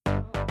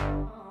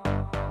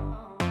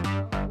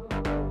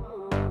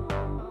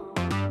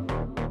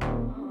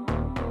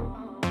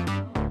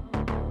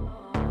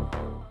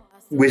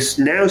we're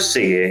now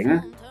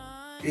seeing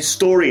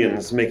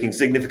historians making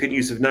significant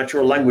use of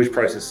natural language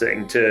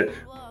processing to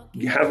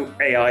have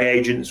AI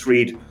agents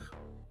read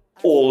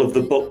all of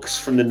the books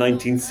from the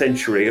 19th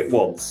century at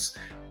once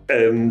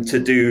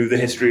to do the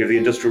history of the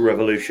Industrial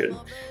Revolution.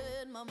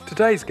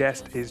 Today's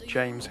guest is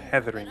James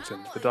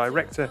Hetherington, the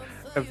director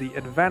of the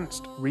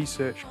Advanced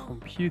Research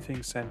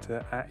Computing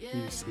Centre at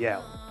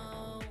UCL.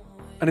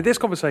 And in this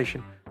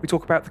conversation, we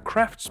talk about the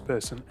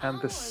craftsperson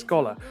and the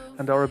scholar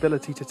and our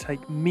ability to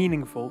take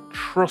meaningful,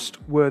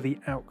 trustworthy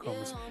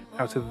outcomes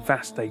out of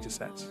vast data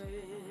sets.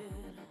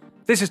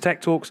 This is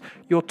Tech Talks,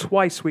 your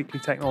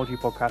twice-weekly technology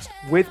podcast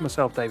with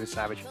myself, David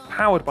Savage,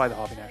 powered by the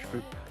Harvey Nash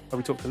Group, where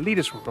we talk to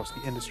leaders from across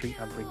the industry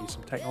and bring you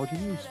some technology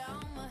news.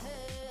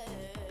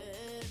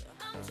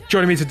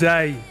 Joining me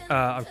today,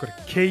 I've got a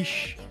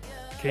Quiche.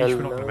 We're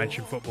not going to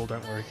mention football,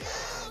 don't worry.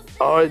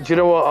 Do you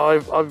know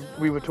what?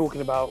 We were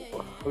talking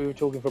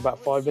for about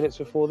 5 minutes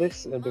before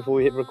this, and before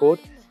we hit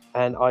record,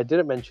 and I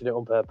didn't mention it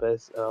on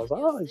purpose. And I was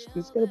like,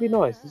 it's going to be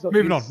nice.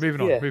 Moving on.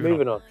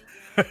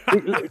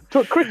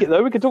 Cricket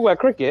though, we could talk about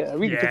cricket.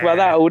 We could talk about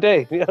that all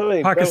day. You know what I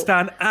mean?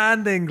 Pakistan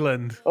and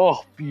England.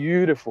 Oh,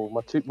 beautiful!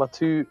 My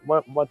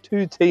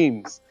two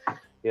teams.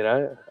 You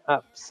know,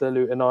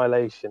 absolute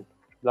annihilation.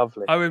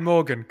 Lovely. Owen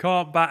Morgan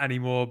can't bat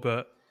anymore,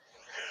 but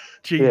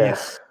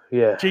genius.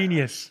 Yeah.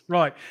 Genius.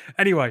 Right.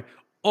 Anyway,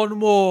 on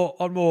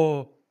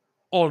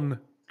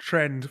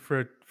trend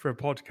for a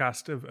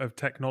podcast of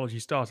technology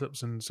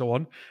startups and so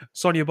on.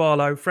 Sonia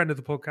Barlow, friend of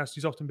the podcast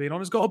who's often been on,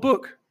 has got a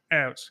book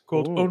out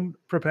called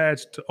Unprepared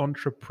to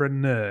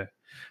Entrepreneur.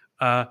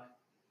 The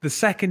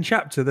second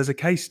chapter, there's a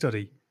case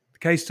study. The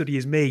case study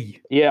is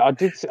me. Yeah, I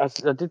did see.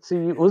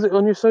 Was it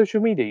on your social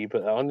media you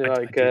put that on?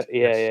 I did,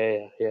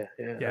 yes. Yeah.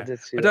 I did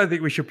see I don't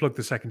think we should plug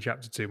the second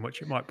chapter too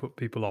much. It might put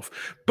people off.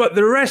 But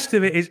the rest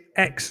of it is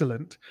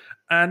excellent.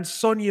 And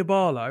Sonia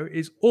Barlow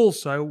is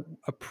also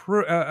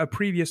a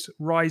previous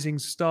Rising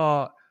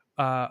Star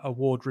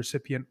Award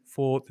recipient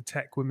for the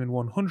Tech Women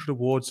 100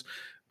 Awards,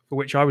 for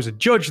which I was a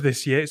judge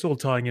this year. It's all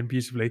tying in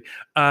beautifully.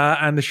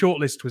 And the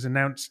shortlist was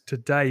announced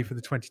today for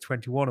the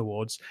 2021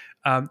 awards.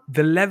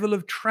 The level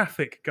of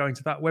traffic going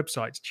to that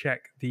website to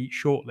check the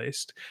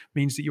shortlist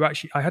means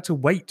that I had to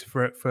wait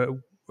for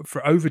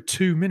over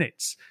 2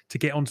 minutes to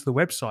get onto the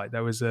website.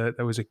 There was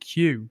a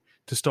queue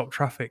to stop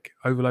traffic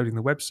overloading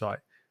the website,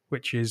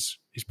 which is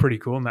pretty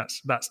cool, and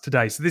that's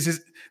today. So this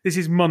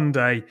is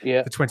Monday,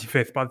 the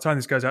 25th. By the time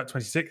this goes out,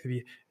 26th.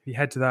 If you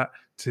head to the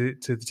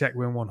Tech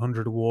Women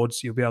 100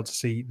 Awards, you'll be able to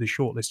see the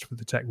shortlist for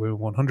the Tech Women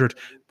 100.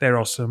 There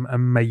are some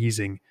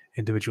amazing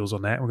individuals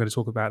on there. We're going to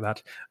talk about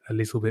that a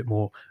little bit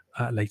more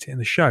later in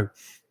the show.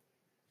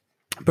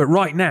 But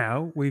right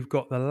now, we've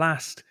got the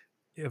last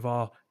of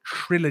our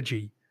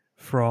trilogy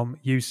from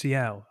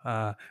UCL,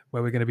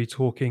 where we're going to be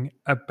talking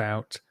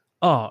about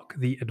ARC,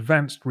 the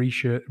Advanced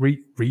Research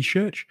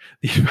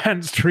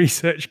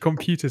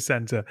Computer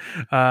Centre,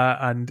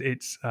 and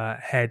its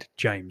head,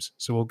 James.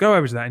 So we'll go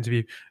over to that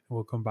interview and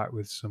we'll come back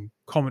with some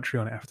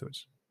commentary on it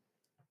afterwards.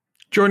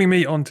 Joining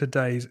me on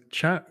today's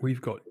chat, we've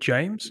got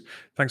James.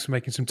 Thanks for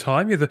making some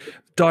time. You're the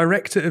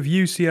director of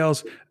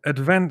UCL's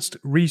Advanced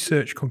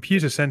Research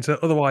Computer Centre,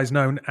 otherwise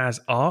known as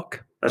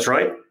ARC. That's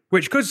right.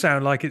 Which could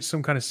sound like it's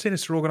some kind of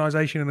sinister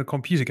organisation in a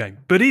computer game,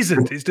 but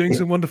isn't. It's doing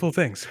some wonderful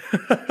things.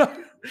 What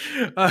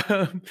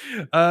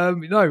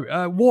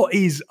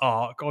is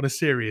ARC on a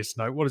serious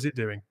note? What is it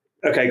doing?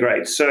 Okay,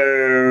 great.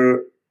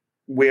 So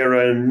we're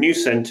a new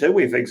centre.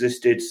 We've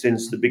existed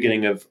since the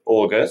beginning of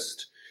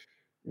August.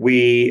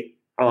 We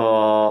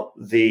are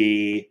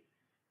the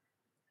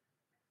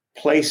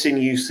place in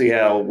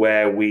UCL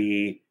where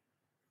we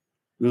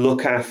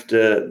look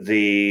after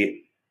the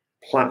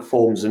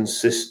platforms and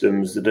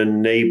systems that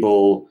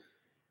enable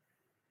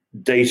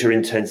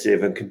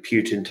data-intensive and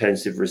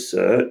compute-intensive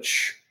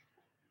research,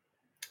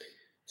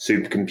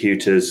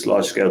 supercomputers,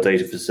 large-scale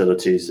data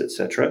facilities,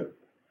 etc.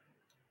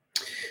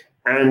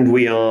 And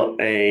we are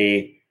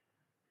a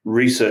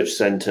research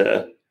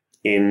centre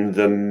in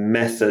the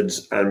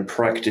methods and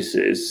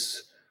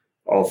practices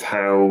of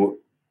how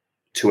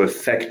to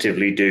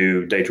effectively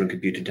do data and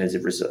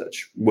compute-intensive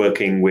research,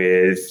 working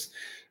with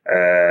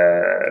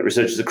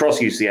researchers across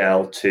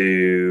UCL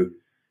to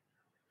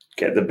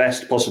get the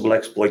best possible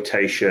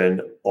exploitation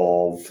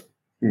of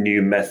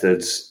new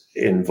methods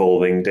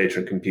involving data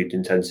and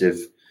compute-intensive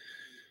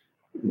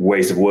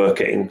ways of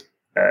working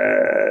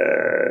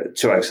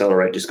to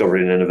accelerate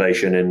discovery and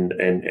innovation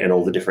in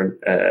all the different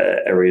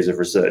areas of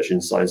research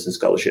in science and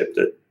scholarship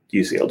that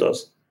UCL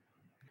does.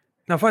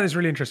 Now, I find this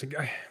really interesting.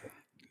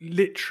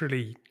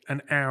 Literally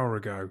an hour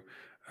ago,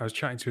 I was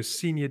chatting to a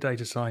senior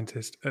data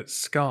scientist at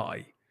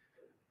Sky,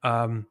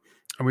 and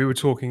we were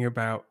talking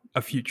about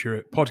a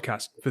future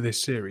podcast for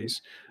this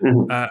series.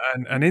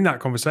 Mm-hmm. And in that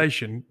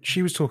conversation,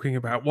 she was talking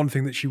about one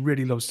thing that she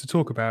really loves to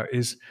talk about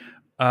is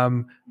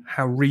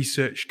how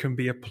research can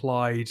be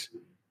applied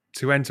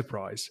to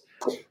enterprise.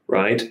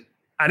 Right.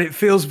 And it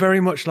feels very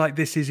much like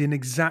this is in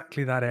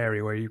exactly that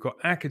area where you've got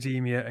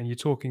academia and you're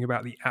talking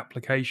about the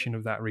application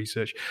of that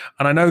research.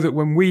 And I know that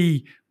when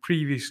we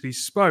previously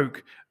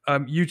spoke,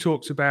 you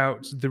talked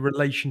about the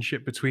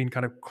relationship between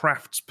kind of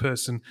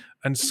craftsperson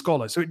and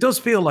scholar. So it does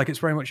feel like it's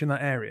very much in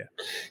that area.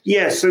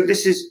 Yeah. So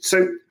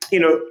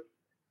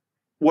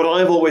what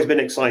I've always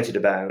been excited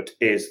about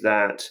is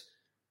that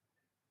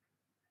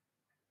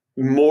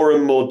more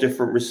and more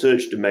different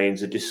research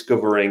domains are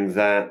discovering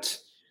that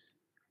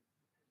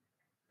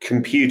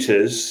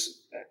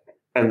computers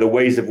and the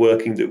ways of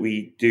working that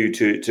we do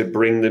to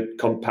bring the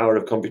power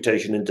of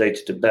computation and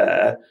data to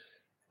bear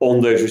on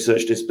those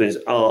research disciplines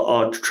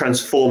are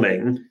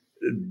transforming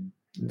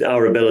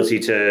our ability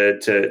to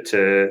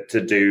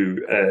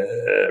do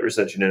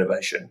research and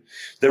innovation.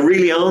 There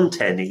really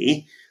aren't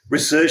any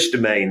research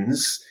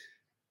domains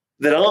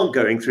that aren't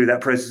going through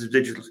that process of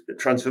digital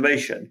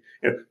transformation.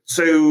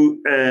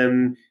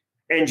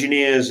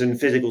 Engineers and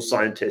physical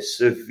scientists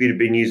have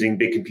been using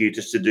big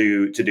computers to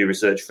do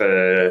research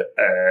for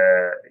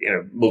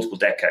multiple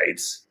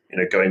decades.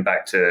 Going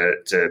back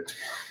to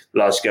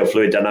large scale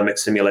fluid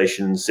dynamics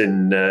simulations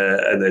and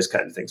those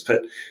kind of things.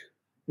 But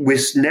we're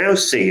now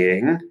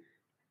seeing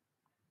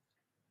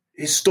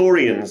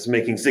historians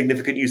making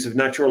significant use of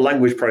natural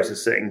language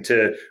processing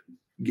to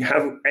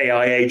have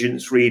AI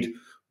agents read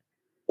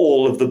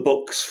all of the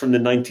books from the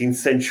 19th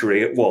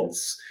century at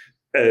once.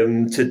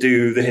 To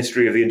do the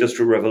history of the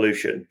Industrial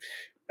Revolution.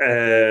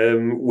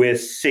 We're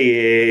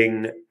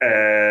seeing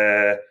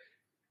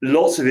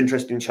lots of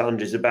interesting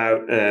challenges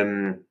about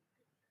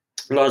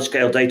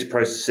large-scale data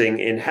processing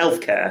in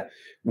healthcare,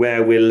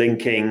 where we're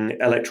linking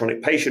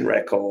electronic patient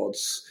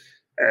records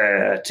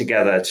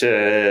together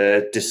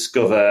to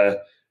discover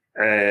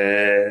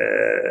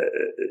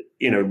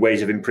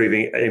ways of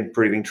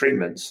improving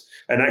treatments.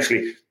 And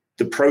actually,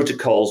 the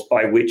protocols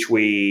by which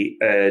we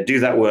do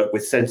that work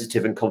with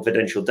sensitive and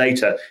confidential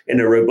data in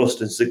a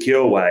robust and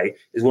secure way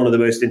is one of the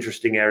most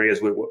interesting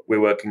areas we're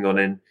working on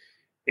in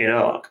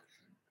ARC.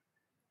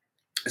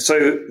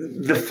 So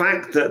the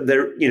fact that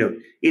there,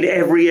 in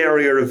every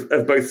area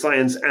of both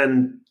science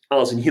and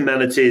arts and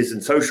humanities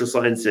and social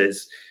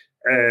sciences,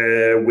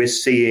 we're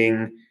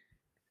seeing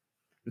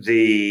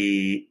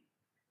the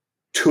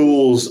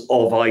tools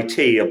of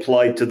IT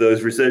applied to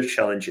those research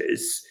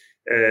challenges.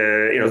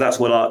 That's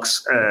what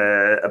ARC's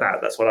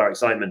about. That's what our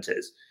excitement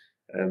is.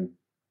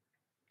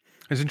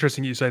 It's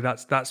interesting you say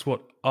that's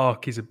what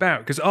ARC is about,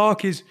 because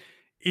ARC is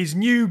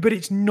new, but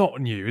it's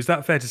not new. Is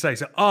that fair to say?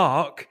 So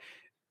ARC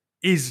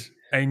is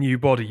a new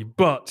body,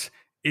 but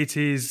it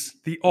is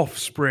the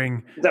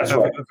offspring of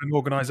an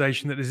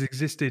organisation that has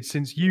existed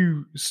since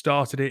you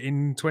started it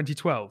in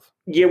 2012.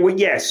 Yeah, well,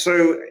 yes.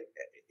 So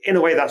in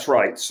a way, that's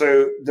right.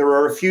 So there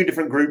are a few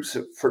different groups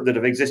that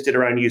have existed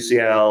around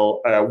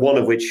UCL, one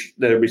of which,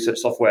 the Research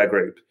Software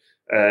Group,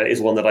 is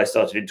one that I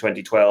started in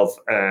 2012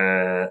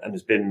 and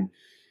has been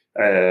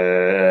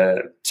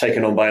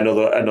taken on by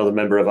another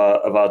member of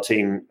our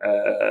team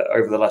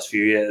over the last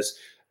few years.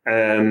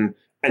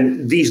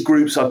 And these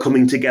groups are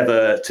coming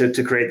together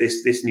to create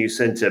this new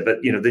centre. But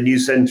the new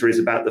centre is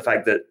about the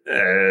fact that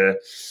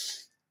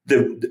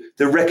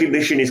the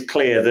recognition is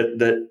clear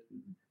that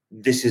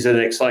this is an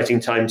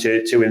exciting time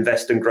to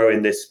invest and grow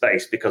in this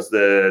space, because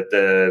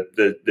the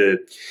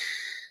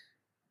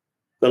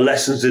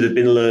lessons that have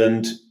been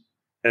learned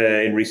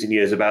in recent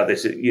years about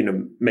this,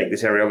 make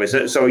this area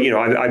obvious. So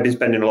I've been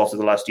spending a lot of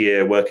the last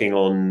year working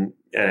on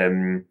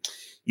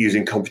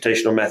using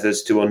computational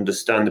methods to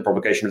understand the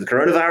propagation of the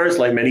coronavirus,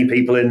 like many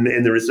people in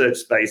the research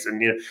space.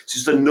 And it's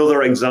just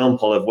another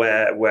example of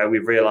where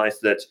we've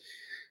realized that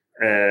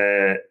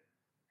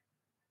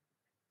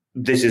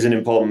this is an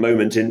important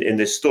moment in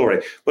this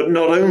story. But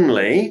not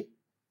only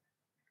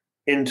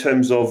in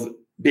terms of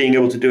being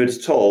able to do it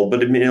at all,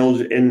 but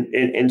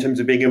in terms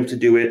of being able to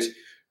do it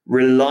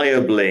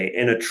reliably,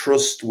 in a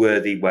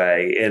trustworthy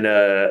way, in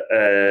a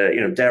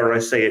dare I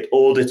say it,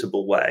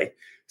 auditable way,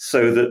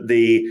 so that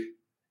the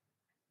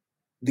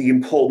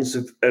importance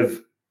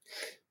of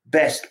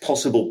best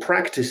possible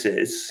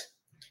practices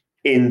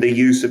in the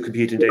use of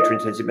computer and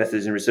data-intensive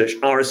methods in research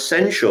are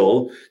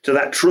essential to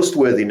that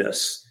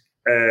trustworthiness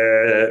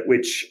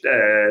which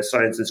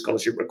science and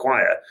scholarship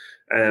require.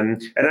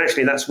 And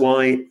actually, that's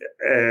why,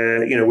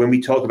 when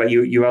we talk about,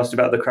 you asked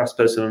about the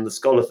craftsperson and the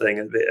scholar thing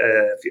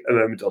a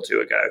moment or two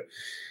ago,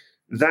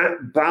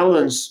 that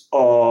balance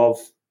of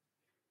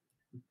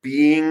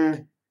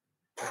being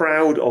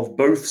proud of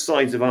both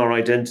sides of our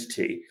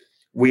identity.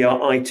 We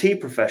are IT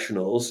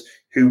professionals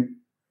who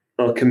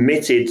are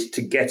committed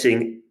to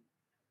getting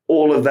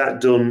all of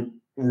that done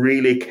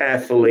really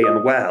carefully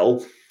and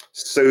well,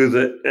 so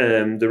that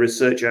the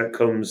research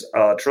outcomes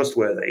are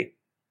trustworthy.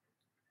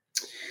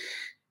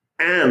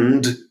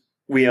 And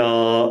we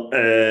are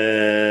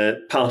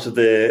part of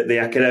the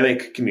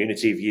academic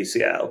community of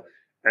UCL.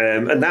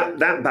 And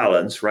that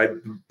balance, right,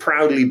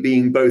 proudly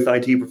being both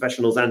IT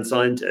professionals and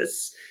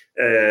scientists,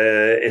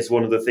 is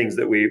one of the things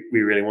that we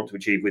really want to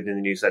achieve within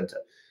the new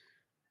centre.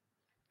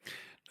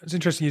 It's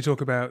interesting you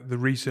talk about the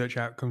research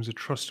outcomes are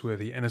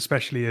trustworthy, and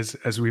especially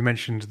as we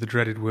mentioned the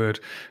dreaded word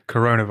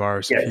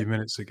coronavirus a few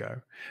minutes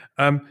ago.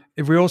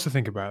 If we also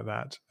think about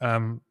that,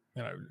 kind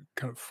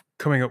of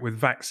coming up with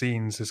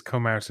vaccines has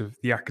come out of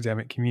the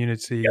academic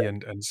community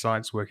and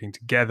science working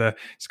together.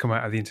 It's come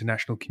out of the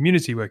international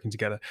community working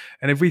together.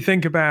 And if we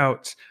think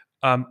about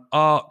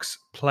ARC's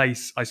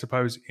place, I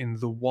suppose, in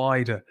the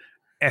wider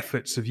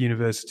efforts of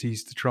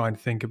universities to try and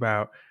think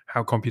about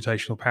how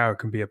computational power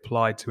can be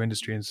applied to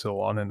industry and so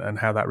on, and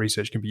how that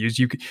research can be used.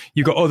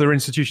 You've got other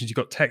institutions, you've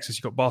got Texas,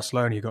 you've got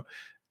Barcelona, you've got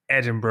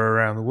Edinburgh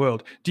around the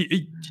world. Do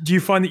you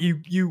find that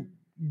you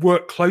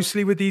work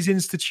closely with these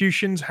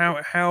institutions?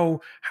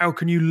 How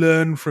can you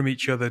learn from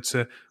each other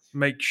to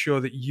make sure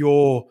that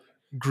your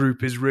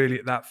group is really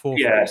at that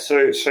forefront? Yeah,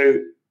 so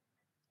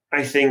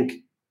I think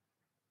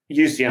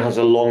UCL has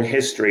a long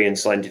history in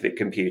scientific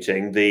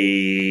computing.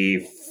 The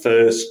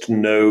first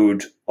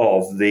node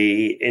of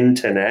the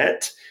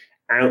internet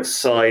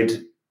outside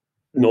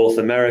North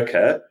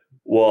America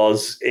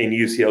was in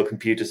UCL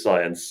computer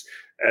science.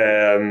 We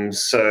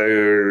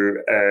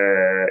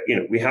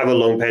have a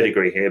long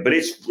pedigree here, but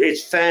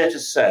it's fair to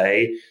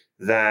say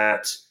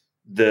that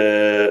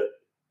the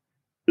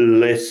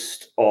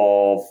list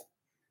of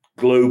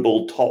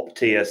global top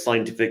tier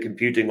scientific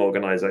computing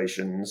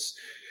organizations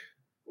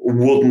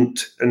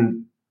wouldn't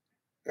and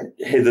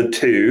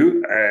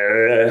hitherto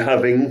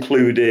have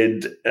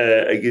included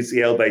a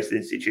UCL-based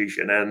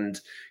institution, and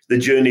the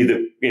journey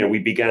that we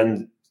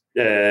began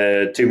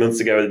 2 months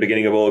ago at the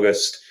beginning of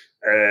August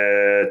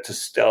to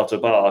start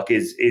up ARC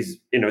is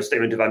a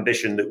statement of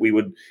ambition that we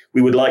would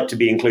like to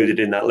be included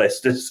in that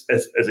list as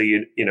a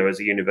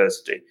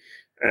university.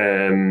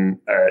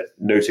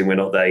 Noting we're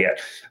not there yet,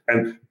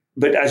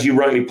 but as you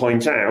rightly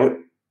point out,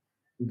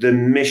 the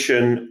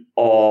mission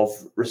of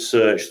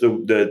research,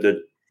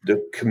 the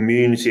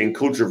community and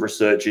culture of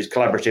research is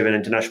collaborative and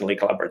internationally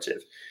collaborative.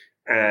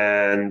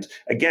 And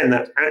again,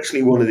 that's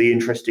actually one of the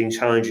interesting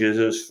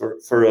challenges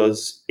for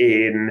us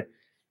in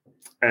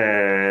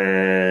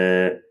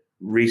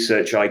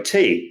research IT,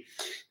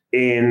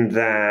 in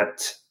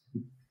that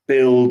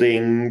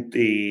building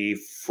the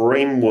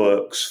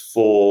frameworks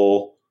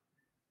for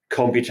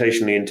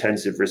computationally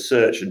intensive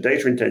research and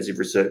data intensive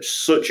research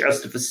such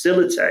as to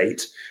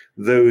facilitate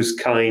those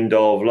kind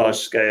of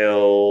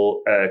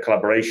large-scale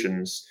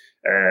collaborations,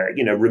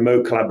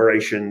 remote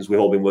collaborations. We've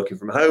all been working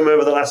from home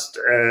over the last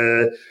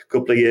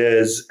couple of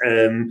years,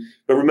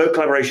 but remote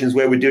collaborations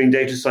where we're doing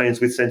data science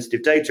with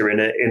sensitive data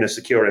in a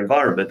secure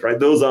environment, right?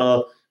 Those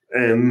are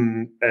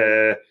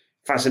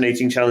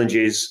fascinating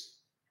challenges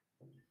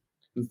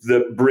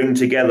that bring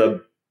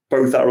together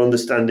both our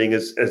understanding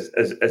as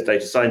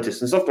data scientists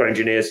and software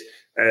engineers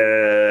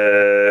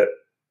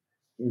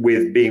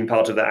with being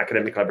part of that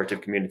academic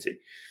collaborative community.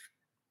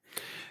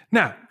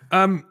 Now,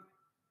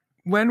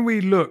 when we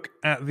look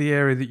at the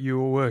area that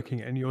you're working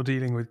in, you're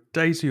dealing with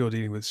data, you're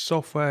dealing with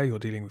software, you're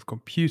dealing with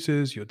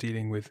computers, you're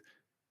dealing with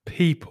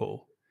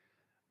people.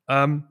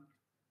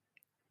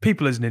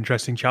 People is an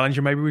interesting challenge,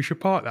 and maybe we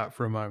should park that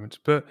for a moment.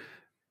 But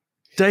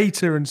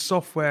data and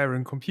software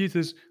and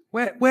computers,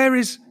 where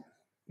is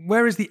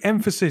the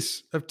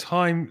emphasis of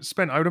time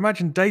spent? I would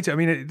imagine data. I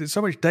mean,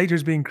 so much data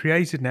is being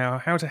created now.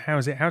 How to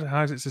house it? How to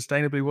house it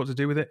sustainably? What to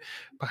do with it?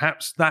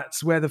 Perhaps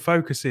that's where the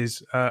focus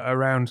is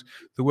around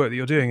the work that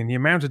you're doing, and the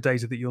amount of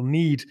data that you'll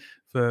need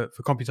for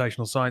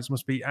computational science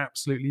must be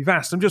absolutely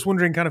vast. I'm just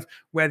wondering, kind of,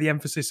 where the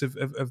emphasis of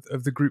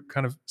the group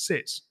kind of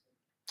sits.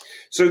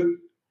 So,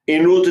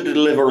 in order to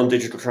deliver on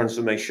digital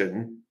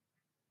transformation,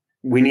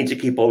 we need to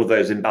keep all of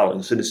those in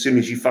balance. And as soon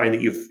as you find that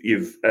you've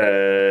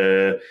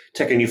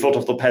taken your foot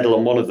off the pedal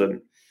on one of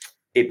them,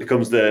 it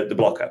becomes the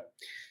blocker.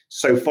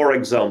 So, for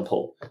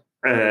example,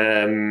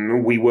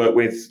 we work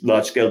with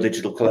large-scale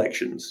digital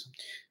collections.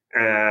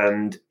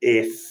 And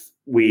if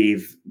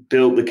we've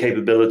built the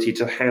capability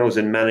to house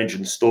and manage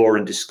and store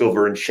and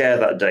discover and share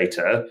that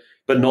data,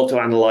 but not to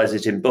analyze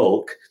it in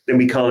bulk, then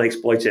we can't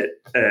exploit it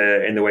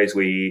in the ways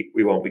we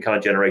want. We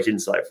can't generate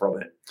insight from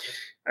it.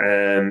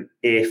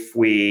 If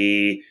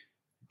we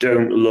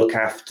don't look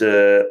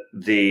after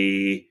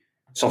the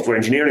software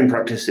engineering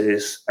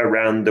practices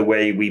around the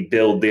way we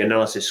build the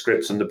analysis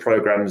scripts and the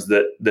programs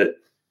that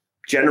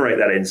generate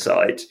that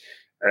insight,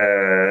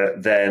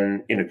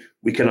 then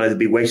we can either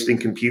be wasting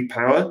compute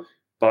power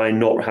by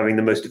not having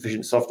the most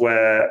efficient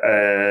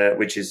software,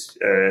 which is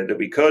that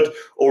we could,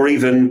 or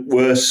even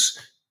worse,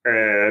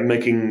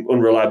 making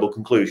unreliable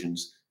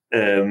conclusions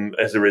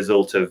as a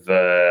result of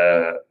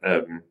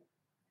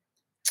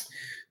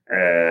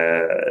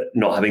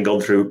not having gone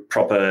through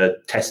proper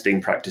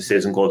testing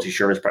practices and quality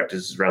assurance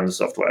practices around the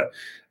software.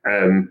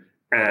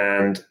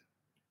 And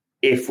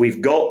if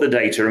we've got the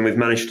data and we've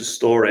managed to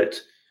store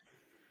it,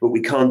 but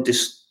we can't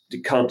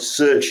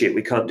search it,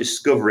 we can't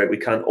discover it, we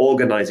can't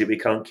organize it, we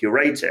can't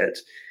curate it,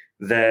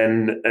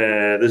 then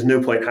there's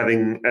no point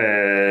having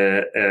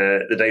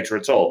the data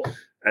at all.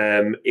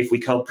 If we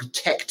can't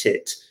protect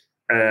it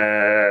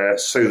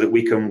so that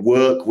we can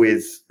work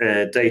with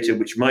data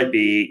which might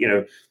be,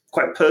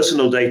 quite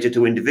personal data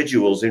to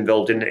individuals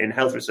involved in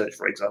health research,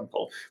 for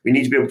example. We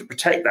need to be able to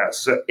protect that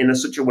in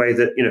such a way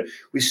that,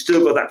 we've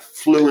still got that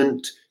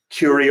fluent,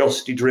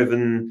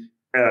 curiosity-driven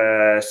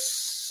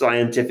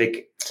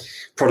scientific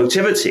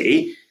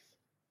productivity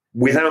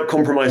without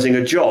compromising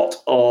a jot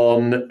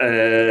on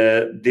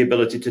the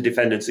ability to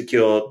defend and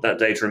secure that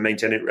data and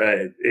maintain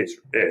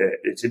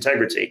its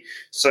integrity.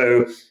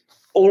 So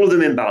all of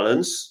them in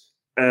balance,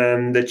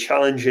 and the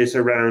challenges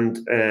around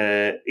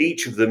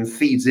each of them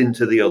feeds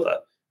into the other.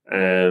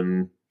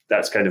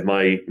 That's kind of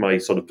my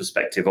sort of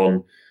perspective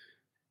on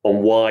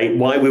why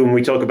when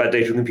we talk about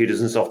data and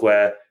computers and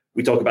software,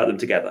 we talk about them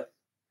together.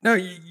 No,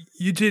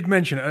 you did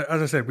mention,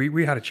 as I said,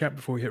 we had a chat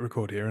before we hit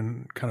record here,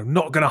 and kind of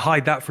not going to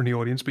hide that from the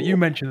audience, but you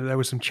mentioned that there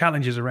were some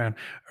challenges around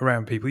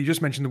people. You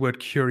just mentioned the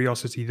word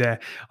curiosity there.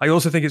 I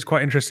also think it's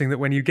quite interesting that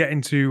when you get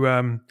into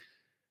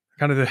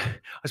kind of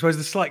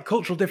the slight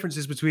cultural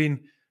differences between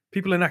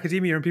people in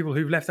academia and people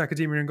who've left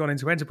academia and gone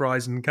into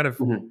enterprise and kind of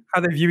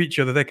how they view each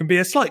other, there can be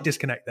a slight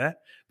disconnect there,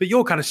 but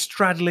you're kind of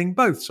straddling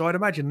both. So I'd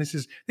imagine this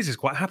is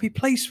quite a happy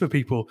place for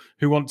people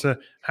who want to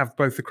have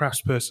both the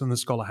craftsperson and the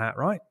scholar hat,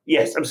 right?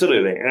 Yes,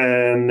 absolutely.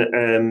 And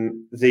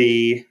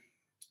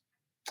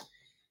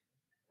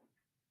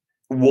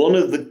one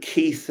of the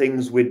key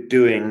things we're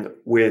doing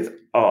with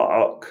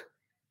ARC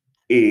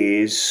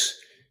is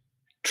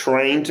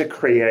trying to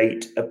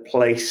create a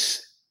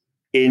place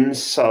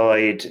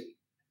inside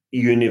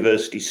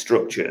university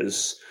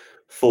structures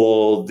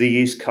for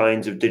these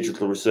kinds of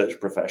digital research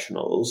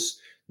professionals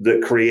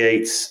that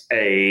creates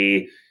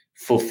a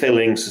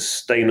fulfilling,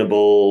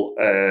 sustainable,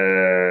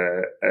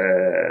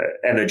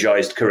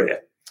 energized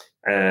career.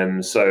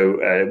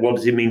 So what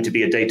does it mean to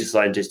be a data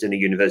scientist in a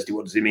university?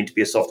 What does it mean to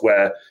be a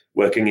software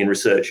working in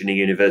research in a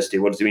university?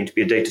 What does it mean to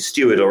be a data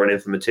steward or an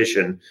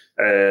informatician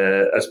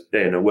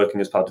working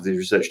as part of these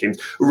research teams?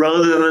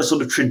 Rather than a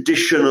sort of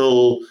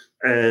traditional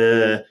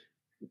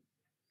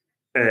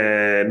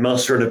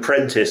master and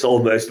apprentice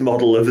almost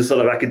model of the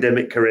sort of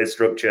academic career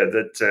structure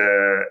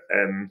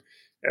that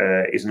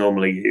is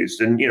normally used.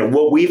 And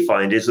what we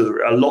find is that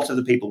a lot of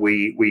the people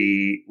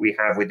we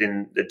have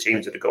within the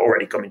teams that are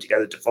already coming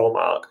together to form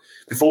ARC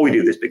before we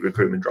do this big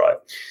recruitment drive,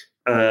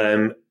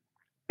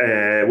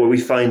 what we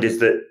find is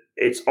that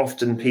it's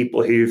often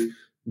people who've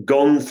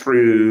gone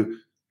through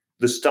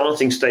the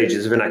starting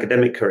stages of an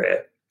academic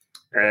career,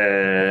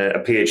 a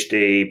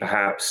PhD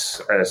perhaps,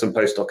 some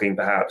postdocing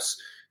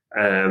perhaps,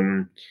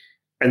 and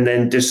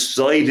then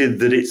decided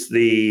that it's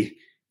the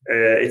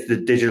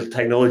digital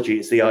technology,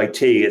 it's the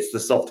IT, it's the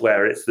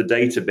software, it's the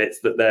data bits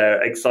that they're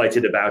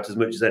excited about as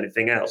much as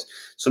anything else.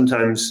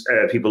 Sometimes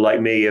people like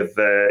me have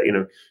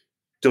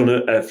done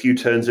a few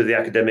turns of the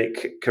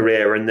academic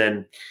career and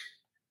then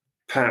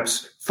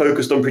perhaps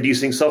focused on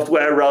producing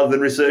software rather than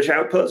research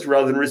outputs,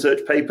 rather than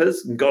research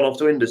papers, and gone off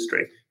to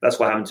industry. That's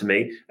what happened to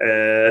me.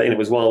 And it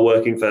was while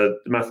working for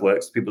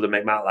MathWorks, people that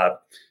make MATLAB,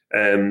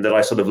 that I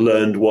sort of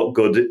learned what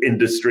good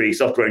industry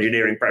software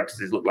engineering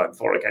practices look like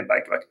before I came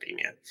back to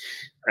academia.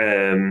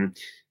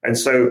 And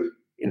so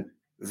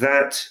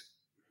that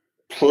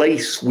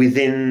place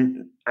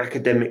within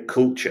academic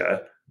culture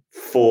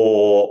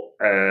for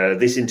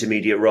this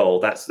intermediate role,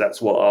 that's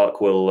what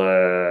ARC will,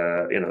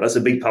 that's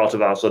a big part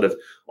of our sort of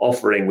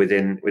offering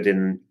within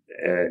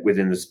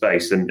the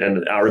space,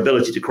 and our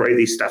ability to create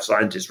these staff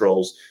scientist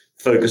roles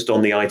focused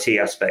on the IT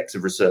aspects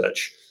of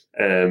research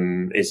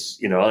is,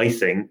 I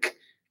think,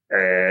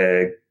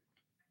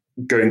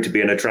 going to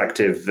be an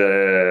attractive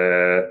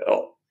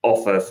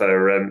offer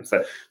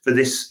for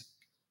this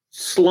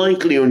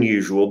slightly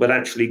unusual, but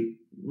actually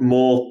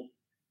more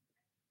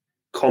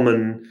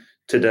common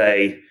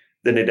today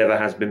than it ever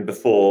has been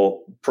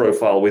before,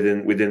 profile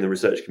within the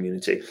research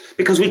community.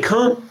 Because we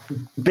can't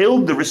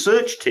build the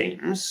research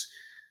teams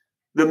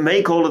that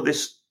make all of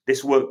this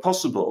work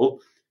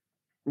possible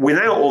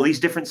without all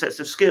these different sets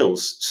of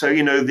skills. So,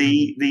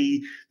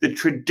 the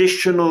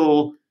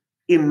traditional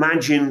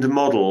imagined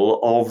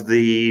model of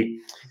the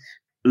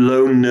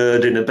lone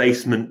nerd in a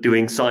basement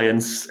doing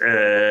science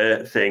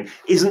thing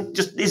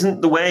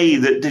isn't the way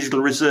that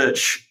digital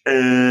research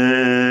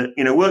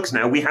works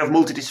now. We have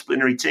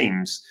multidisciplinary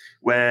teams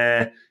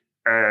where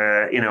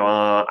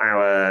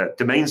our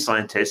domain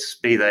scientists,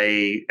 be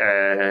they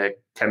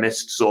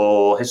chemists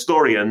or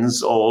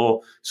historians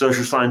or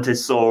social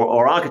scientists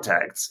or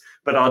architects,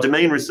 but our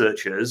domain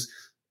researchers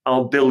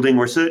are building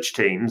research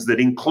teams that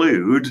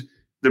include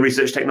the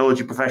research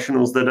technology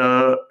professionals that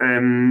are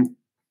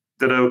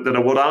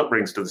what ARC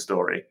brings to the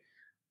story.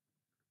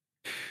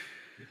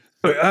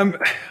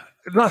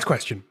 Last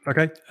question,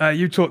 okay?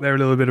 You talked there a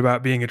little bit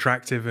about being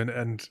attractive,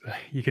 and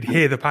you could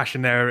hear the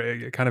passion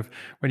there kind of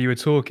when you were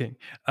talking.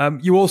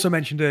 You also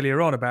mentioned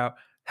earlier on about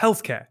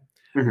healthcare.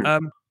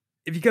 Mm-hmm.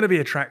 If you're going to be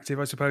attractive,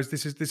 I suppose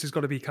this has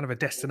got to be kind of a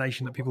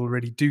destination that people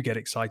really do get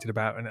excited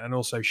about and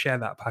also share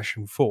that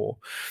passion for.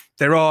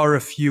 There are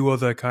a few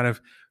other kind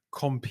of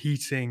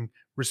competing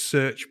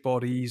research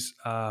bodies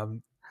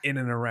in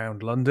and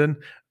around London.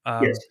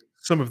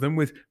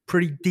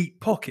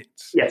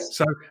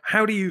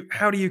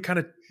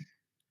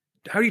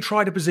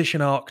 try to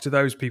position ARC to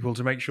those people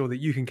to make sure that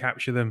you can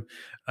capture them,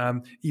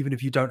 even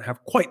if you don't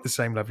have quite the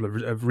same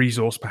level of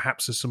resource,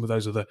 perhaps, as some of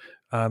those other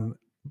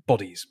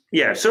bodies?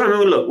 Yeah. So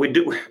look,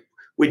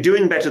 we're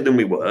doing better than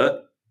we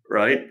were,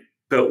 right?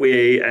 But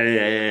we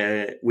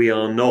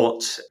are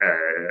not,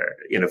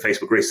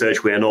 Facebook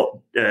research. We are not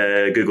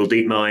Google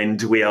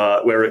DeepMind.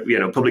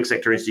 We're a public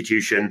sector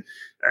institution.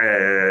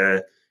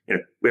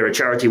 We're a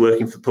charity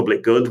working for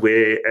public good.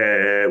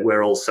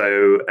 We're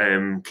also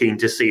keen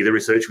to see the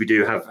research we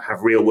do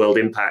have real world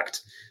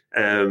impact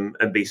and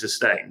be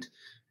sustained.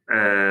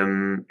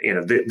 The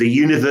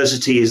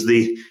university is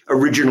the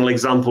original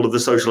example of the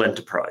social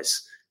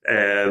enterprise.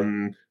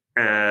 That's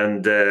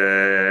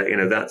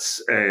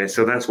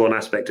one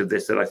aspect of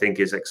this that I think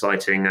is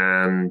exciting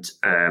and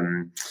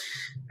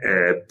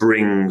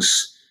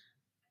brings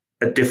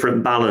a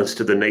different balance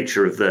to the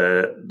nature of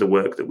the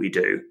work that we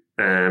do.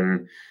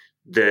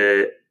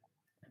 The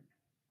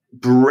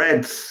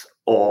breadth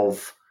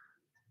of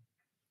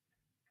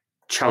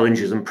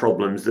challenges and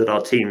problems that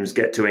our teams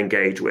get to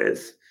engage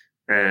with.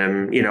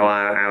 Our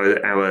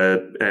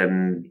UCL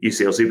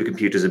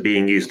supercomputers are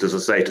being used, as I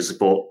say, to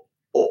support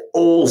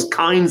all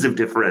kinds of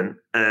different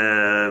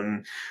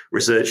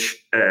research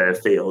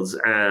fields,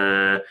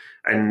 and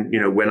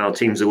when our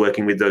teams are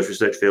working with those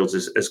research fields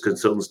as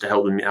consultants to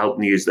help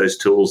them use those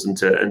tools and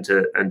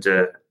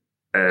to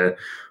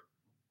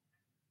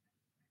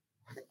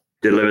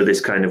deliver this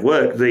kind of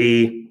work,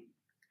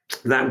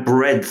 that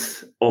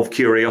breadth of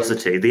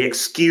curiosity, the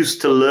excuse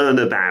to learn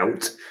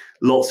about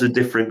lots of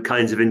different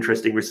kinds of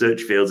interesting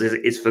research fields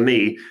is for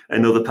me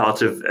another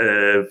part of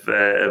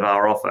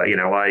our offer.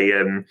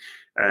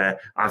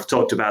 I've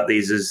talked about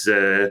these as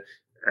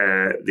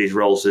these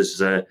roles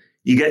as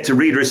you get to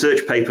read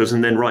research papers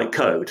and then write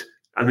code.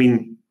 I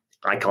mean,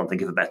 I can't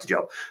think of a better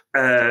job.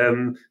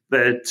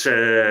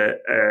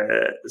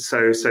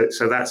 So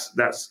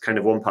that's kind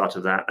of one part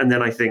of that. And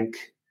then I think,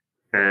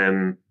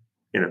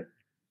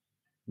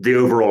 the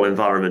overall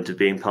environment of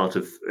being part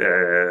of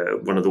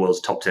one of the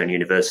world's top 10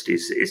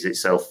 universities is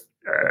itself,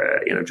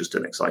 just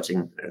an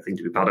exciting thing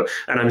to be part of.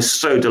 And I'm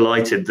so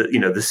delighted that,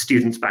 the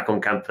students back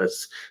on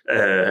campus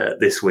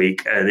this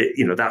week,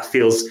 and that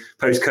feels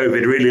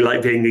post-COVID really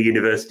like being a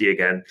university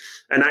again.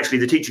 And actually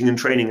the teaching and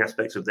training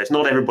aspects of this,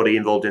 not everybody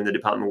involved in the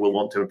department will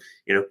want to,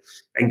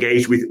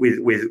 engage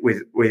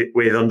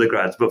with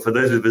undergrads, but for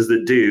those of us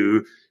that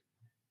do,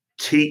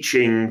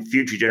 teaching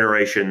future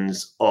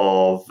generations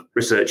of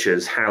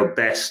researchers how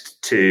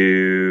best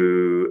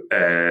to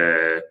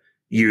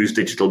use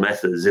digital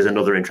methods is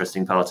another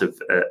interesting part of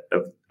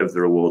the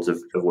rewards of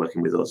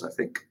working with us, I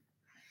think.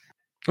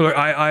 Look,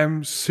 I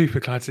am super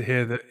glad to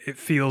hear that it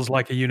feels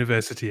like a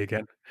university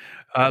again.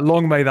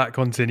 Long may that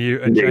continue.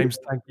 And Indeed. James,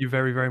 thank you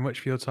very, very much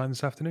for your time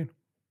this afternoon.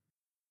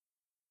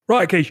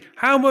 Right, Keish,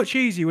 how much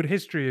easier would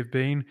history have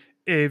been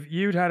if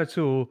you'd had a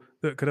tool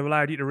that could have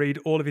allowed you to read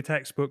all of your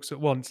textbooks at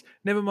once?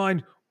 Never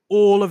mind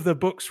all of the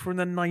books from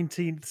the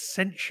 19th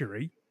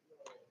century.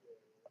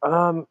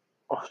 I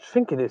was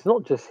thinking it's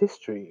not just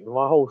history.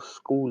 My whole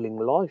schooling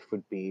life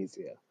would be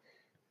easier.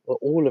 Or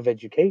all of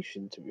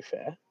education, to be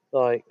fair.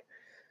 I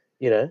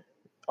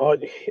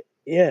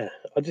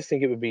just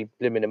think it would be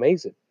blimmin'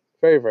 amazing.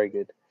 Very, very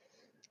good.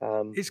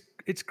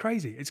 It's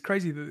crazy. It's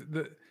crazy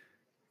that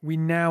we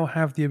now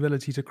have the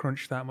ability to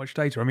crunch that much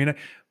data. I mean,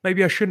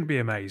 maybe I shouldn't be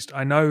amazed.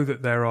 I know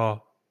that there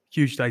are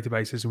huge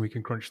databases and we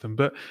can crunch them,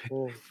 but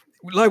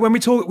like when we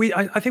talk,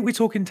 I think we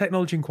talk in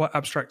technology in quite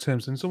abstract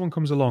terms. And someone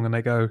comes along and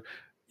they go,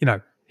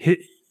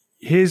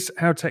 here's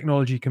how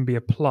technology can be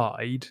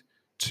applied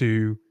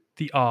to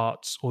the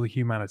arts or the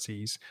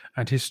humanities,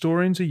 and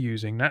historians are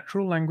using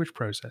natural language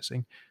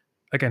processing,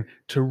 again,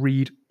 to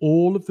read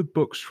all of the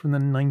books from the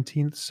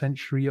 19th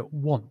century at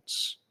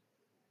once.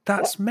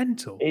 That's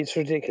mental. It's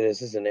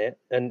ridiculous, isn't it?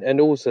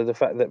 And also the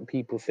fact that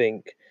people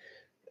think,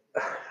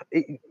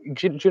 do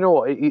you know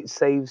what? It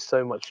saves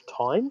so much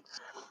time,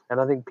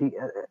 and I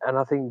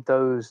think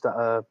those that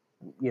are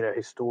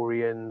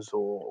historians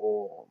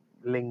or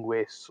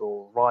linguists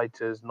or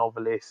writers,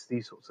 novelists,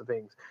 these sorts of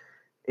things,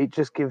 it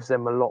just gives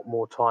them a lot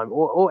more time,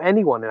 or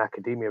anyone in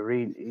academia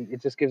really.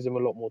 It just gives them a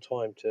lot more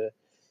time to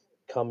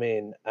come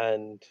in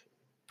and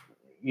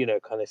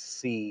kind of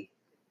see.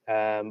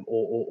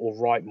 Or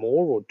write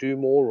more, or do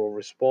more, or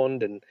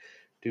respond and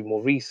do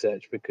more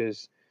research,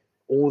 because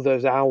all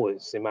those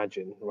hours,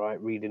 imagine,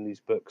 right, reading these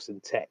books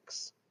and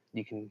texts,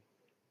 you can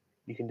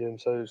do them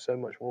so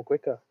much more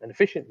quicker and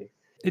efficiently.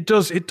 It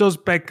does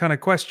beg kind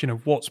of question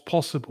of what's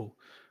possible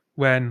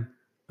when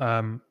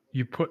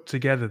you put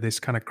together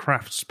this kind of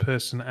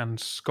craftsperson and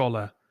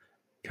scholar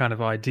kind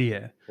of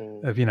idea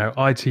of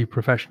IT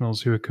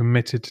professionals who are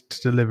committed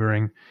to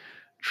delivering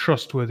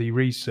trustworthy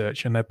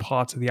research, and they're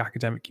part of the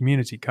academic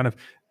community. Kind of,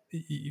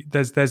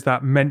 there's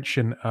that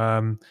mention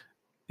in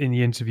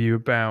the interview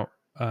about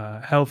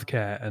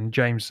healthcare, and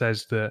James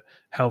says that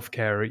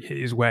healthcare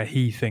is where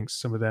he thinks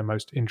some of their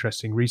most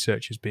interesting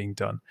research is being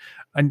done,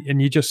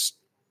 and you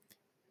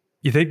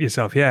think to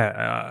yourself,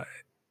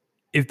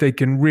 if they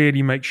can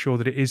really make sure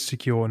that it is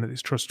secure and that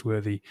it's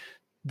trustworthy,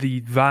 the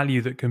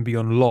value that can be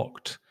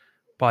unlocked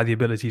by the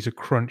ability to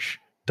crunch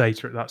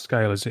data at that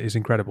scale is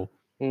incredible.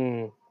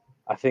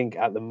 I think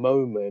at the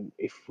moment,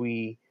 if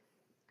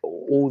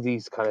all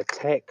these kind of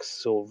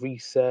texts or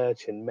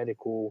research and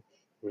medical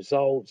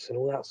results and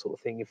all that sort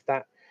of thing, if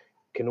that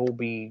can all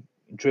be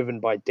driven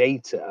by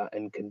data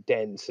and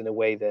condensed in a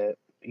way that,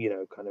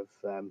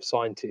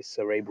 scientists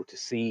are able to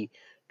see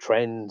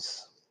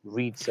trends,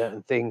 read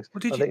certain things, I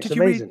think it's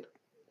amazing.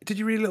 Did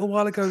you read a little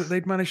while ago that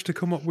they'd managed to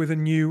come up with a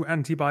new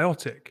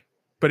antibiotic?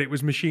 But it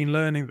was machine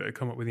learning that had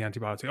come up with the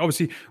antibiotic.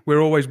 Obviously,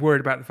 we're always worried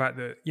about the fact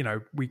that,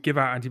 we give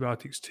out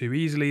antibiotics too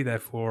easily,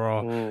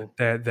 therefore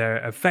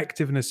their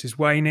effectiveness is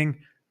waning.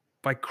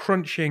 By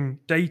crunching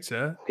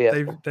data,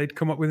 they'd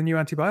come up with a new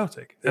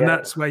antibiotic. And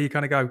that's where you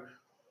kind of go,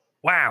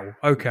 wow,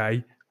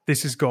 okay,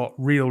 this has got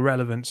real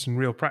relevance and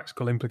real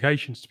practical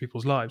implications to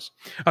people's lives.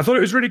 I thought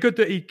it was really good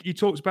that he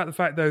talks about the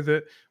fact, though,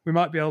 that we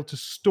might be able to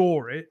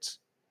store it,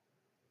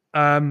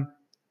 but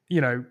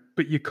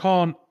you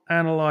can't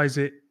analyze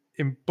it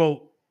in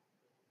bulk.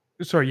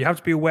 Sorry, you have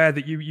to be aware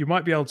that you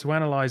might be able to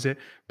analyze it,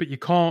 but you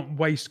can't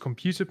waste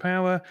computer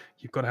power.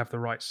 You've got to have the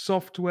right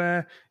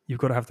software. You've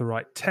got to have the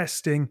right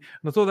testing. And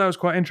I thought that was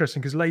quite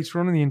interesting because later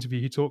on in the interview,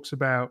 he talks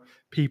about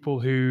people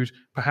who'd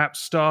perhaps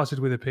started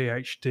with a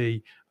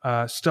PhD,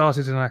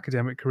 started an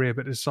academic career,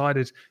 but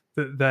decided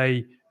that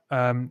they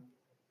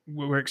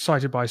were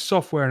excited by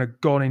software and had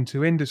gone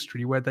into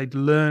industry where they'd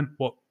learned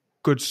what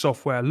good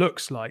software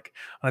looks like.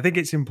 And I think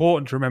it's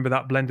important to remember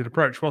that blended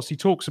approach. Whilst he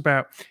talks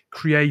about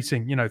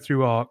creating,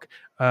 through ARC,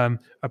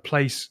 a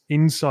place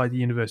inside the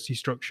university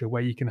structure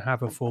where you can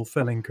have a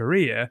fulfilling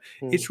career,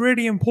 it's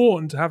really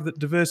important to have that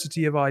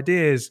diversity of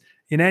ideas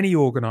in any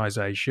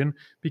organization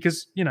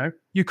because,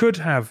 you could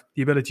have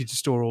the ability to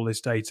store all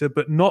this data,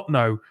 but not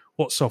know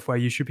what software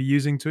you should be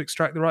using to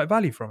extract the right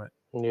value from it.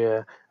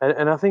 Yeah,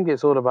 and I think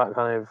it's all about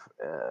kind of,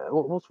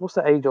 what's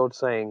the age-old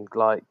saying?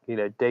 Like,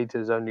 data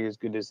is only as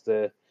good as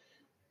the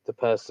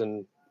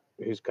person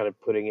who's kind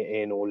of putting it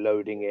in or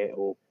loading it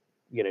or,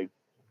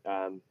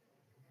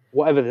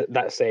 whatever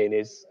that saying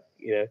is,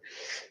 you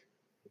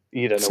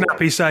don't know.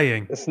 Snappy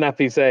saying. A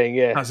snappy saying,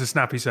 yeah. That's a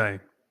snappy saying.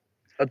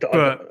 I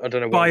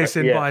don't know. Bias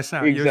in, bias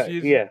out.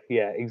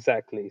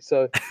 Exactly.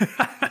 So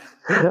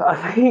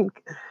I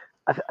think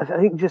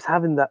just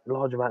having that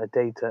large amount of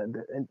data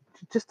and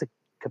just the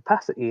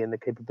capacity and the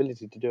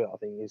capability to do it, I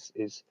think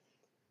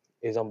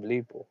is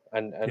unbelievable.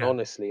 And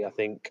honestly, I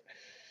think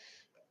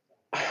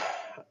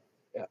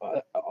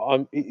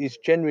it's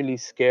generally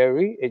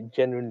scary. It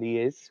generally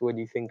is when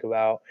you think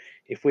about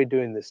if we're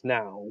doing this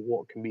now,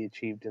 what can be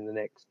achieved in the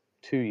next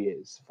 2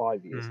 years,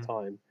 5 years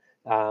time.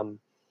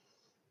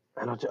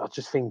 And I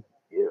just think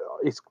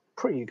it's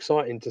pretty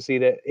exciting to see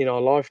that in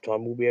our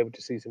lifetime we'll be able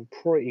to see some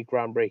pretty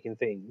groundbreaking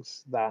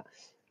things that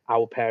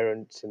our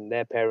parents and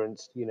their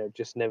parents,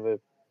 just never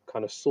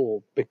kind of saw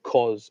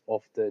because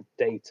of the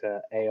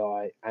data,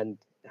 AI, and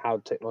how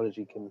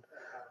technology can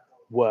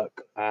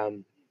work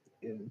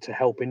to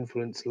help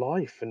influence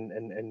life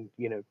and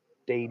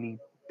daily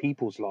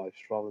people's lives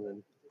rather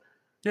than.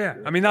 Yeah,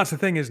 I mean that's the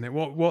thing, isn't it?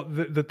 What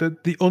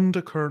the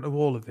undercurrent of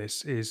all of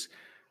this is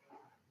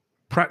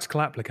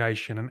practical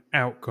application and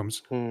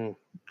outcomes,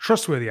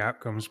 trustworthy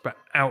outcomes, but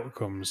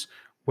outcomes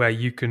where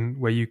you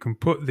can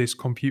put this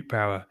compute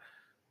power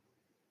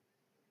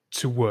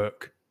to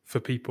work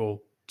for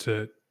people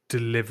to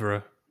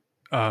deliver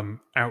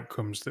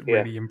outcomes that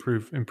really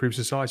improve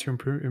society,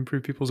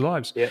 improve people's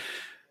lives. Yeah.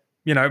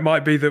 It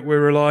might be that we're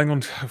relying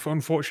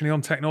unfortunately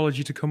on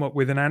technology to come up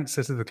with an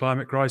answer to the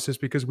climate crisis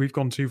because we've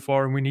gone too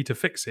far and we need to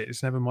fix it.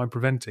 It's never mind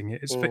preventing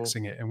it, it's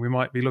fixing it. And we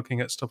might be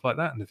looking at stuff like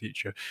that in the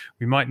future.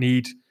 We might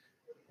need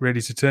really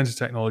to turn to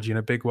technology in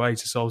a big way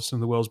to solve some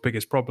of the world's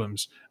biggest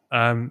problems.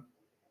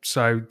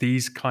 So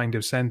these kind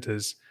of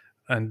centres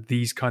and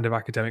these kind of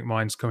academic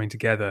minds coming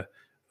together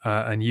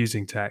and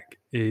using tech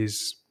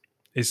is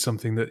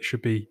something that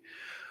should be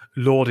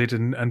lauded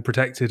and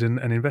protected and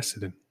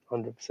invested in.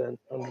 100%.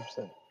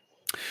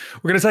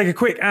 We're going to take a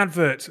quick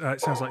advert.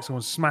 It sounds like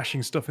someone's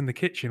smashing stuff in the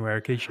kitchen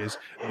where Akish is.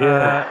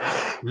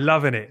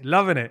 Loving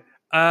it.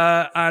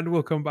 And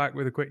we'll come back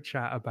with a quick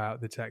chat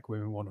about the Tech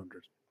Women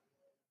 100.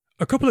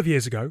 A couple of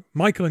years ago,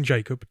 Michael and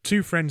Jacob,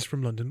 two friends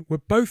from London, were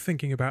both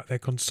thinking about their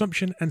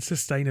consumption and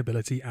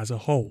sustainability as a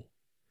whole.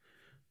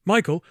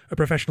 Michael, a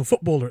professional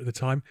footballer at the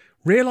time,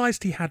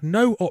 realised he had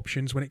no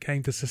options when it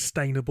came to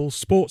sustainable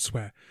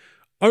sportswear.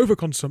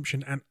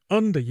 Overconsumption and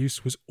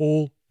underuse was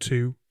all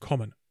too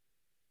common.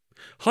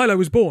 Hilo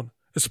was born,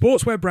 a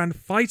sportswear brand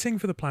fighting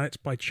for the planet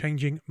by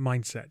changing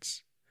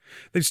mindsets.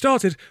 They've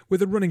started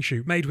with a running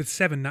shoe made with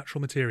 7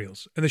 natural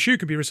materials, and the shoe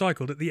can be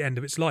recycled at the end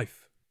of its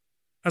life.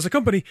 As a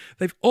company,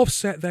 they've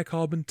offset their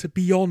carbon to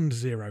beyond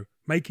zero,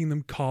 making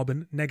them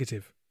carbon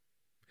negative.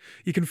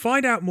 You can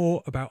find out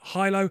more about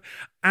Hilo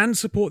and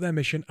support their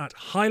mission at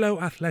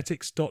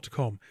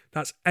hiloathletics.com.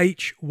 That's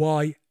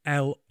HYLO.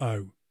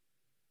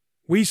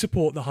 We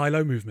support the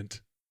Hilo movement.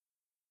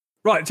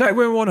 Right, Tech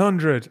Women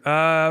 100.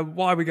 Why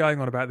are we going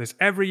on about this?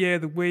 Every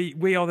year,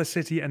 We Are the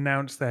City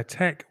announce their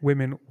Tech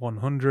Women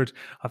 100.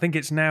 I think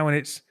it's now in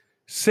its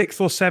 6th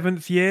or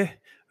 7th year.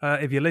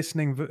 If you're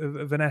listening,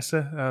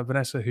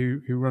 Vanessa,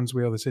 who runs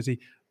We Are the City,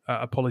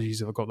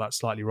 apologies if I got that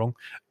slightly wrong.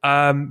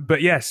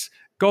 But yes,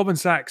 Goldman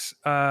Sachs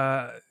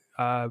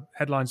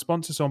headline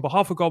sponsor. So on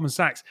behalf of Goldman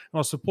Sachs and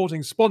our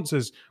supporting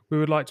sponsors, we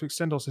would like to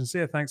extend our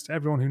sincere thanks to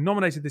everyone who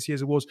nominated this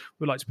year's awards.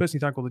 We'd like to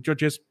personally thank all the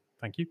judges.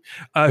 Thank you.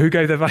 Who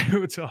gave their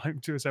valuable time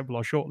to assemble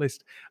our shortlist.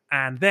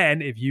 And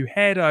then if you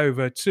head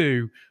over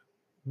to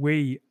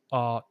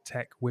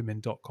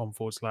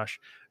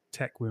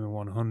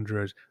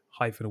wearetechwomen.com/techwomen100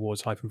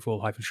 -awards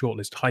 -fall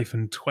 -shortlist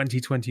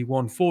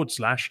 -2021 /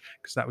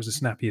 because that was the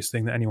snappiest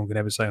thing that anyone could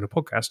ever say on a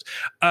podcast,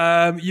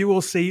 you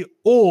will see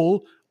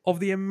all of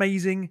the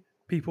amazing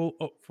people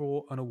up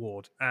for an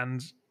award.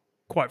 And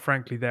quite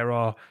frankly, there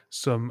are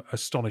some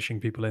astonishing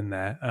people in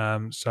there.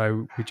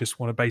 So we just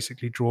want to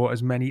basically draw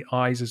as many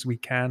eyes as we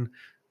can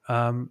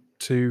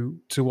to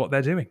what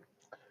they're doing.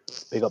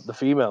 Big up the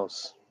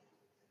females.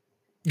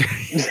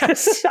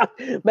 Yes.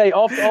 Mate,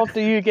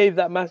 after you gave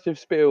that massive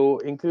spiel,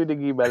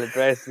 including email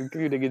address,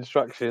 including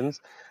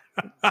instructions,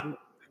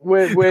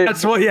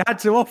 that's what you had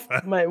to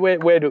offer. Mate,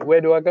 where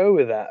do I go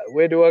with that?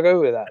 Where do I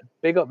go with that?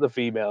 Big up the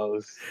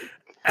females.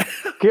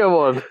 Come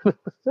on.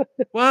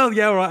 Well,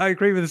 yeah, all right. I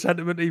agree with the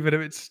sentiment, even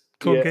if it's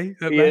clunky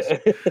at best.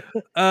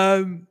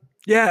 And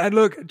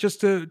look,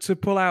 just to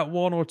pull out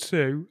one or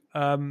two,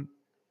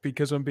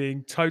 because I'm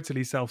being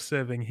totally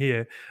self-serving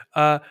here.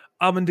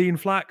 Amandine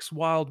Flax,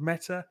 Wild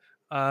Meta.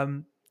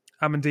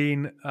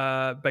 Amandine,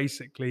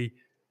 basically,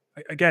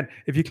 again,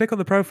 if you click on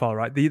the profile,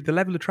 right, the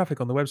level of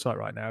traffic on the website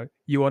right now,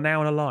 you are now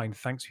on a line.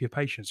 Thanks for your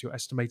patience. Your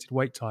estimated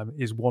wait time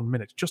is 1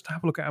 minute. Just to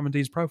have a look at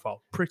Amandine's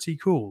profile. Pretty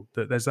cool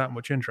that there's that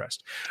much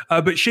interest.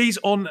 But she's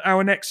on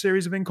our next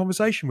series of In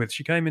Conversation With.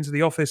 She came into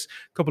the office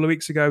a couple of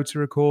weeks ago to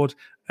record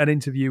an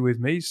interview with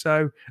me.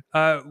 So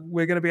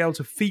we're going to be able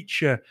to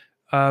feature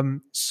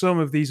some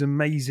of these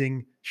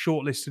amazing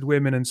shortlisted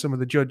women and some of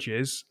the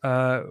judges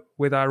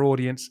with our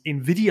audience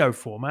in video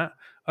format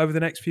over the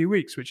next few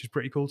weeks, which is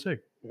pretty cool too.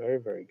 Very,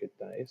 very good.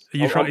 That is.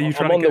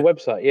 I'm on the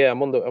website. Yeah,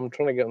 I'm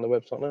trying to get on the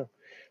website now.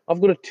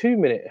 I've got a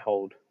 2-minute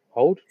hold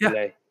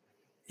delay.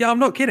 Yeah, I'm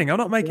not kidding. I'm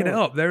not making it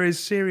up. There is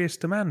serious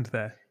demand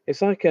there.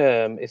 It's like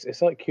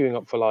it's like queuing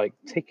up for like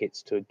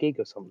tickets to a gig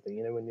or something.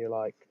 You know, when you're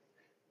like,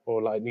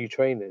 or like new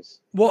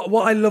trainers.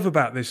 What I love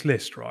about this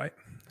list, right,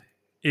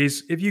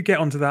 is if you get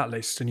onto that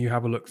list and you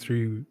have a look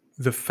through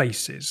the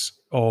faces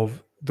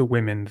of the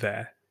women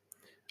there,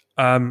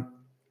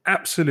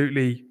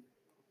 absolutely,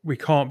 we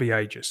can't be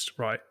ageist,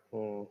 right?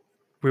 Mm.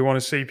 We want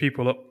to see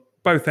people at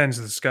both ends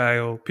of the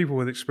scale, people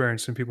with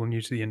experience and people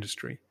new to the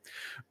industry.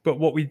 But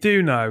what we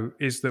do know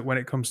is that when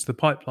it comes to the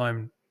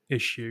pipeline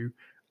issue,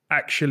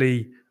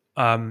 actually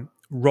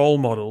role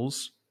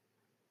models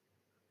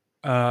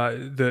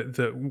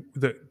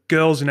that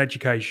girls in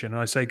education,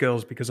 and I say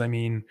girls because I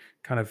mean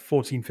kind of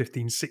 14,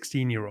 15,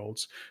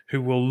 16-year-olds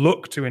who will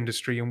look to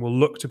industry and will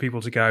look to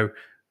people to go,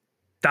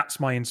 that's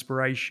my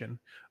inspiration.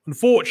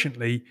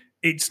 Unfortunately,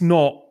 it's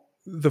not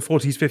the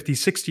 40s, 50s,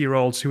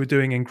 60-year-olds who are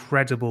doing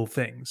incredible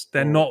things.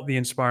 They're not the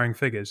inspiring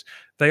figures.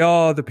 They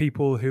are the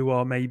people who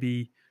are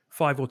maybe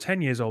 5 or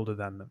 10 years older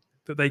than them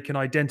that they can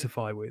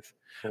identify with.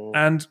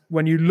 And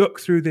when you look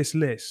through this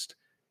list,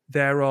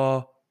 there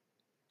are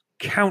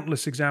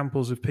countless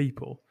examples of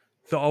people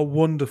that are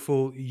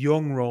wonderful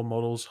young role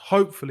models,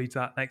 hopefully to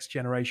that next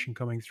generation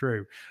coming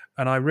through.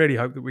 And I really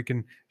hope that we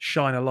can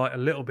shine a light a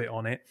little bit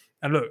on it.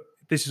 And look,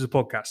 this is a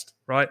podcast,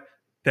 right?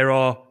 There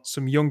are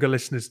some younger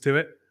listeners to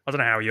it. I don't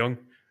know how young.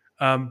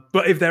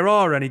 But if there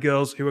are any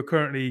girls who are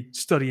currently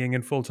studying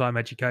in full-time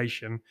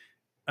education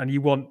and you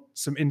want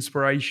some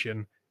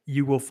inspiration,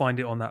 you will find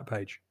it on that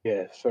page.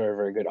 Yeah, it's very,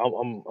 very good.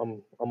 I'm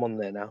on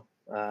there now.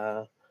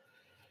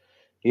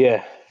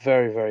 Yeah,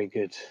 very, very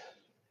good.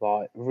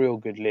 Like real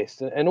good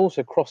list, and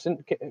also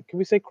can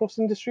we say cross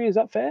industry? Is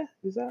that fair?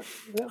 Is that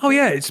oh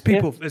yeah, it's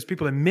people. Yeah. There's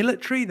people in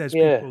military. There's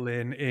people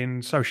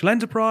in social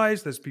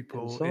enterprise. There's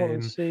people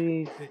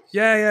in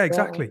yeah,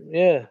 exactly.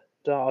 Yeah,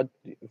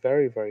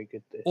 very, very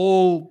good. This.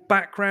 All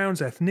backgrounds,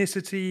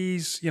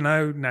 ethnicities,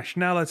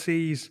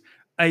 nationalities.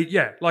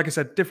 Like I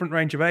said, different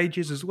range of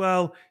ages as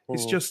well.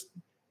 It's just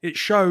it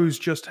shows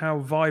just how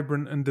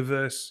vibrant and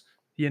diverse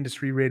the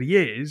industry really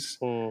is.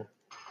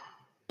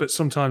 But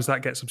sometimes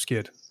that gets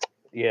obscured.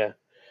 Yeah,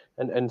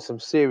 and some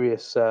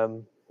serious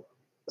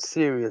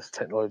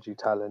technology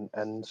talent,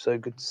 and so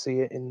good to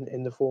see it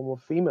in the form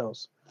of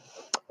females.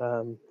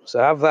 So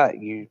have that,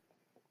 you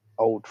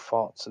old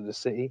farts of the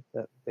city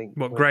that think.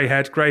 What,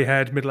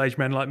 grey-haired, middle-aged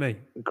men like me?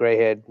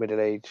 Grey-haired,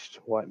 middle-aged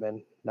white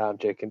men. No, I'm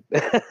joking.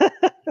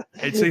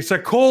 It's a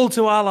call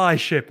to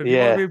allyship. If you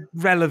want to be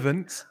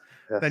relevant,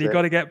 then you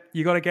got to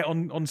get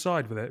on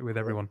side with it with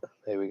everyone.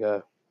 There we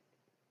go.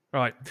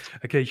 Right,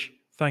 Akish,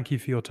 thank you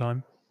for your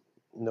time.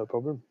 No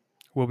problem.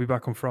 We'll be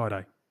back on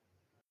Friday.